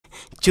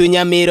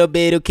Chunya miro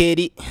beru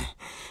keri.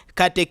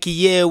 Kate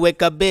kiye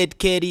weka bed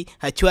keri.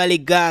 Achwali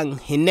gang.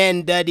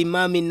 Hinen daddy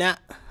mami na.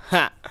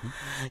 Ha.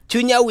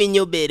 Chunya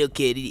winyo beru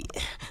keri.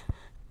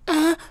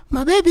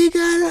 My baby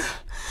girl.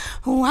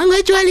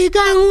 Wanga chwali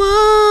gang.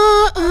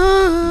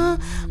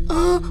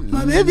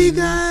 My baby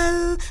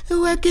girl.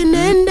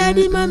 Wekinen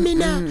daddy mami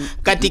na.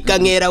 Katika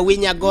ngera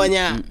winya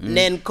gonya.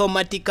 Nen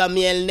komatika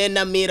miel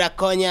nena mira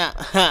konya.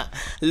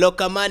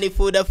 Lokamani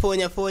fuda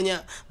fonya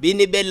fonya.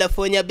 Bini bella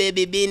fonya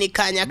baby bini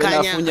kanya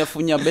kanya. Bella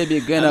fonya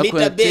baby gana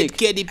mita bed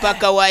kedi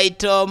paka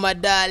white my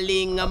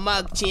darling. A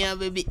mark chia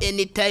baby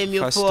anytime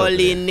you fall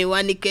in. Ni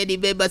wani kedi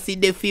beba see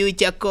the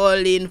future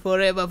calling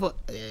forever for.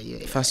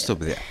 First stop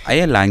there.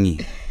 Aye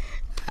langi.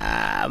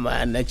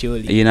 Man,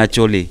 naturally. You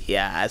naturally.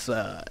 Yeah, so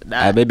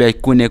that. Baby,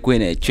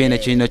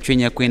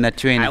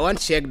 twenya. I want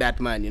to shake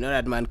that man. You know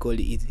that man called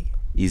Easy.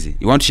 Easy.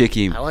 You want to shake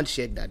him? I want to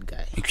shake that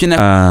guy.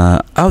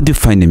 How do you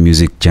find the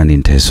music journey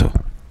in Teso?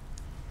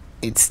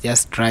 It's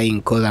just trying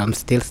because I'm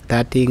still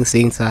starting.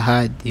 Things are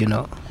hard, you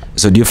know.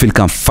 So do you feel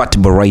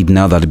comfortable right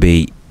now that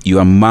you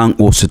are among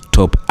also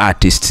top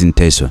artists in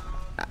Teso?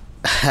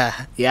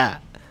 Yeah.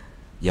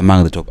 You're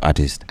among the top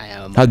artists. I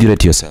am. How do you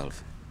rate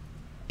yourself?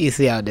 You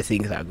see how the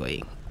things are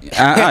going. If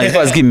I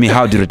was giving me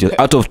how do you rate yourself?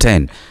 Out of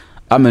 10,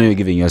 how many are you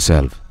giving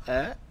yourself?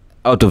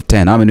 Out of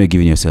 10, how many are you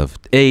giving yourself?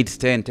 8,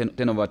 10,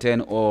 10 over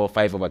 10 or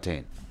 5 over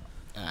 10?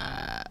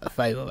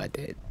 5 over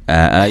 10.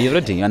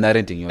 You're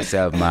under-rating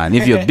yourself, man.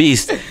 If you're a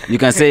beast, you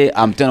can say,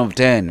 I'm 10 of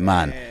 10,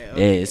 man.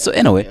 Okay. So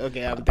anyway.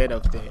 Okay, I'm 10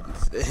 of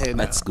 10.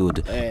 That's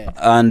good.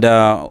 And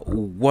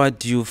what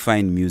do you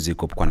find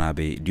music of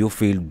Kwanabe? Do you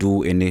feel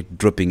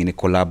dropping any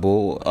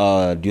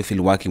collabo? Do you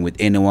feel working with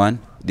anyone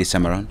this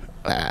time around?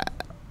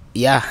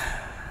 Yeah,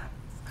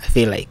 I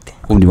feel like.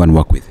 Whom do you want to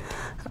work with?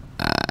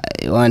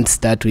 I want to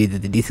start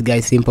with this guy,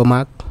 Simple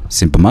Mark.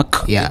 Simple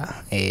Mark?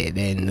 Yeah,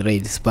 then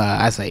Red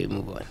Spar as I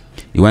move on.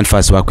 You want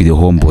first work with your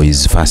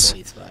homeboys first?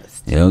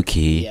 Yeah,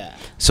 okay. Yeah.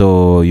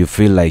 So you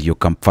feel like you're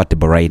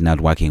comfortable right now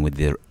working with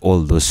all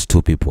those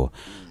two people.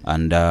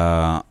 And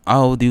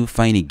how do you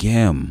find a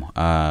game?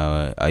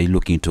 Are you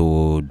looking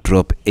to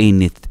drop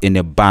any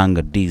bang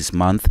this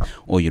month,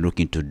 or you're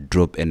looking to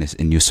drop a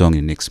new song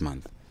in next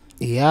month?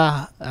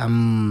 Yeah,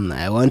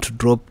 I want to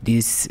drop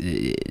this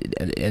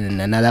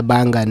another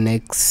banger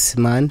next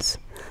month,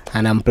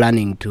 and I'm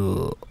planning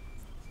to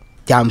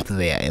jump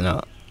there, you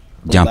know.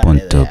 Jump on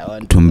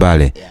top to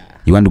Mbale. Yeah.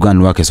 You want to go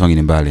and work a song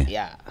in Mbale?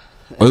 Yeah.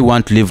 Or you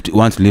want to leave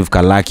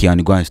Kalaki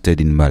and go and stay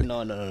in Mbale?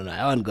 No.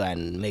 I want to go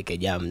and make a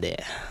jam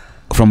there.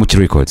 From which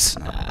records?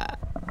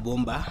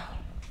 Bomba.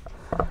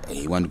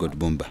 You want to go to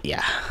Bomba?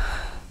 Yeah.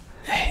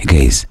 Hey,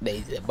 guys. There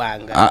is a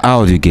banger.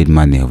 How do you get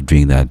money of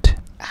doing that?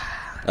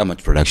 How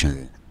much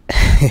production?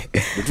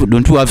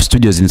 Don't you have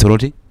studios in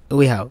Soroti?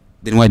 We have.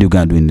 Then why do you go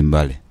and do it in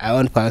Mbale? I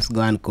want first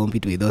go and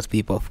compete with those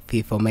people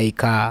for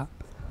Maker.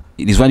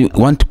 It is when you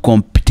want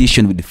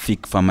competition with the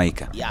fake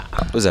farmaker. Yeah.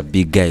 Those are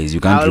big guys. You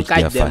can't reach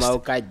there fast. I'll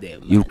catch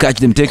them. You'll catch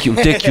them. Take you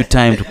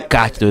time to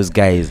catch those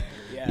guys.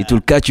 Yeah. It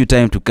will catch you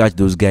time to catch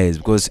those guys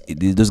because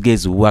those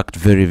guys worked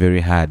very,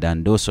 very hard,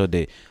 and also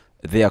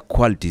their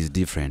quality is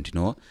different.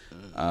 You know.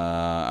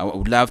 I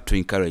would love to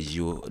encourage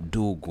you.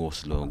 Do go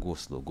slow.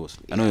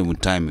 I know when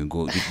time you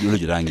go.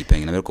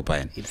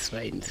 It's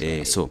fine.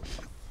 So.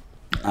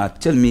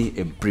 Tell me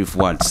a brief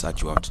words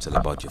that you have to tell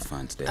about your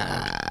fans there.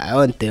 I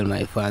want to tell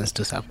my fans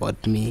to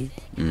support me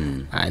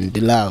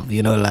and love,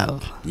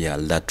 love. Yeah,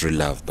 that real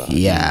love. But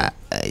yeah,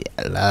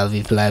 love.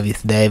 If love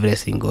is there,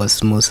 everything goes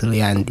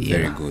smoothly and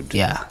very good.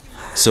 Yeah.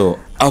 So,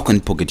 how can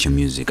you pocket your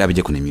music?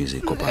 Abije kune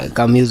music kupane.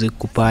 Ka music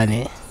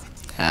kupane.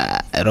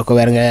 Roko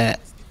berenge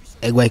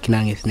egwa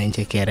kinangi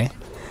sinenchekere.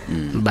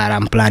 But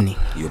I'm planning.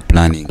 You're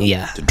planning.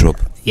 Yeah. To drop.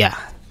 Yeah.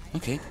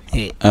 Okay.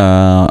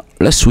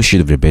 Let's wish you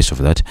the very best of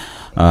that,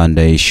 and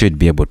I should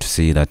be able to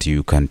see that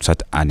you can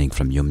start earning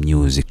from your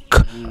music.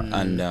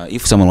 And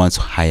if someone wants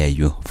to hire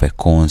you for a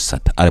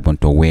concert, a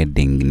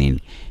wedding,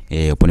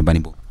 they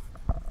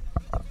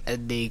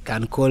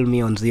can call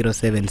me on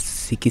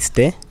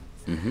 0760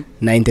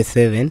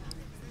 97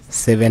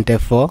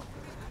 74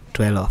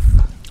 12.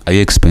 Are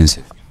you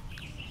expensive?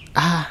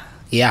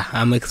 Yeah,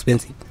 I'm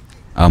expensive.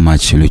 How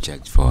much will you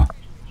charge for?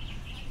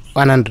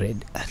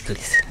 100 at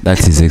least. That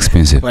is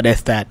expensive. For the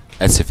start.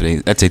 That's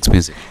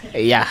expensive.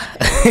 Yeah.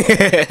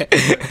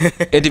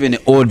 And even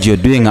audio,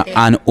 doing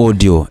an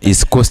audio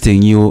is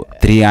costing you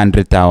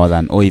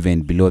 300,000 or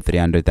even below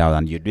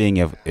 300,000. You're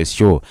doing a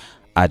show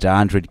at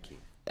 100K.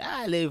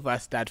 Let me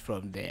first start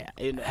from there.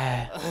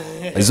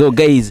 So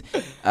guys,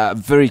 a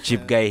very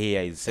cheap guy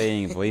here is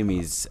saying for him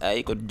is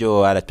I could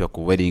do a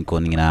wedding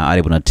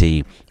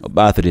birthday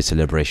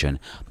celebration,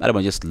 not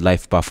just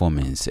live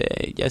performance,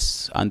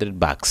 just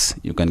 $100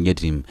 you can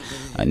get him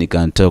and he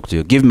can talk to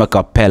you. Give him a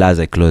cappella as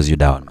I close you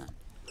down.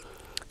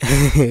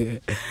 A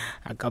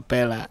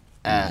cappella,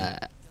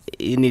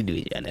 you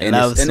need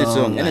any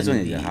song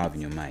you have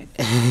in your mind.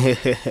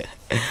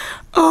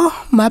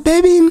 Oh my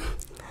baby,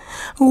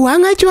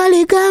 wanga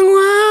chwali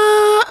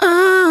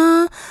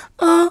gangwa,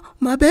 Oh,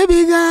 my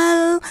baby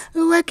girl,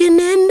 working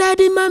in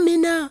daddy mommy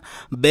now.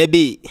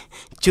 Baby,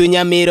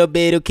 chunya miro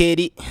beru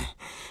keri.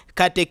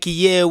 Kate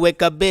kiye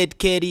weka bed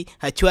keri.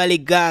 Achwali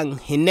gang,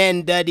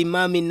 hinen daddy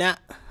mommy na.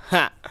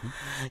 Ha.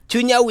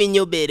 Chunya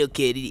winyo beru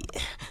keri.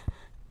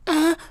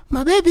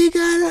 My baby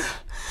girl,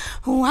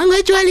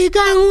 wanga chwali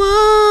gang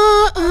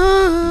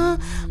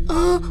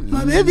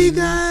my baby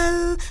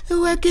girl,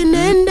 working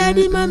in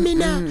daddy mommy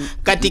na.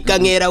 Katika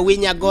ngera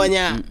winya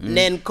gonya,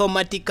 nen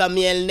komatika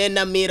miel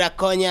nena mira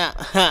konya.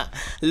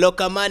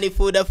 Lokamani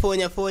fuda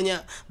fonya,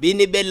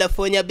 bini bella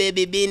fonya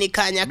baby bini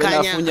kanya.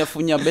 Bella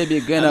funya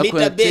baby gana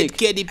mita bed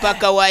kedi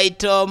paka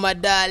waito my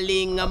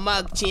darling, a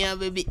mark chia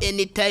baby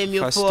anytime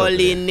you fall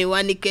in. Ni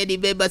wani kedi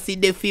beba see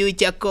the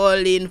future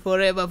calling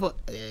forever for.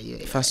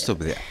 First up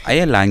there,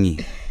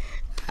 ayalangi.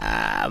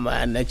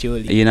 Man,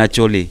 naturally. You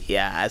naturally.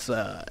 Yeah, so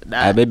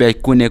that. Baby,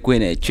 train. I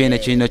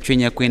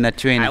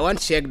want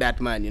to shake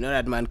that man. You know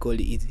that man called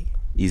Easy.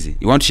 Easy.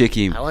 You want to shake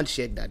him? I want to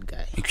shake that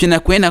guy.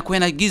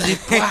 Gizi.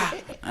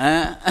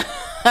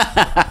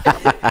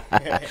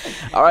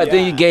 All right,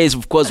 thank you guys,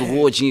 of course, for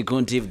watching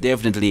Contiv.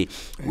 Definitely,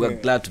 we're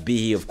glad to be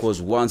here. Of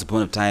course, once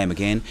upon a time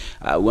again.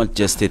 I want to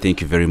just say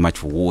thank you very much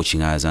for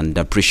watching us and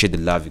appreciate the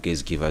love you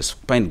guys give us.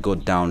 Find go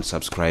down,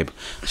 subscribe,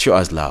 show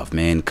us love,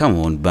 man. Come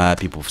on, bad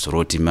people of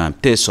Soroti, man.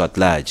 Tell us at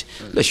large.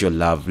 Let's show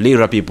love.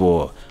 Lira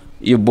people,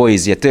 you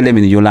boys, yeah, tell them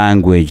in your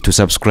language to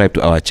subscribe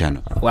to our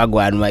channel.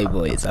 Wagwan, my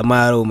boys.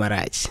 Amaru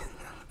Maraj.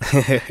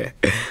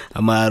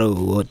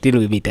 Amaru, till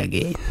we meet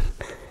again.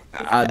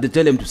 They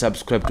tell them to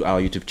subscribe to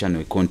our YouTube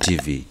channel,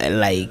 Contiv.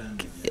 Like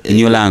in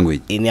your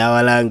language. In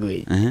our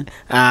language.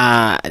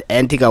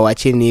 Antika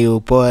watching you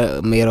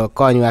po mero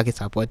konyo waki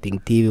supporting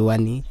TV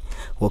wani.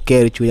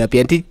 Wokeru chuya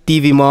pianti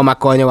TV mo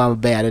makonyo wa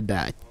mbere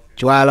da.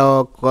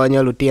 Chwalo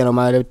konyo lutino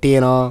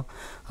malutino.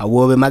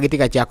 Awobe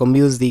magitika chako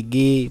music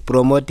gi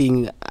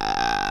promoting.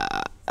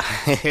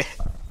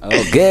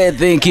 Okay,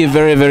 thank you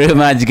very, very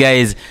much,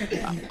 guys.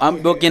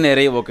 I'm booking a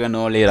revoking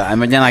all later.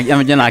 I'm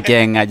just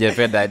king.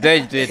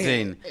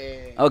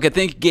 Okay,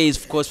 thank you guys,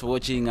 of course, for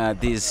watching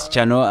this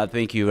channel. I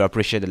think you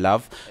appreciate the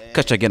love.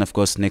 Catch you again, of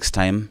course, next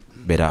time.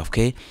 Better,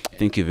 okay?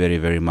 Thank you very,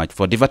 very much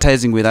for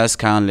advertising with us.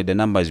 Currently, the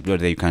number is below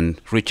there. You can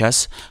reach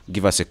us,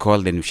 give us a call,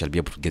 then we shall be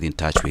able to get in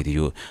touch with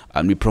you.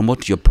 And we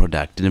promote your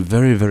product in a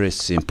very, very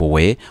simple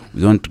way.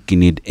 We don't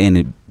need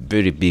any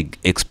very big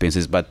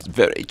expenses, but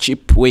very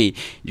cheap way.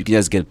 You can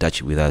just get in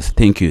touch with us.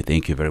 Thank you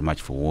very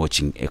much for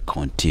watching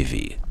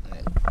Contiv.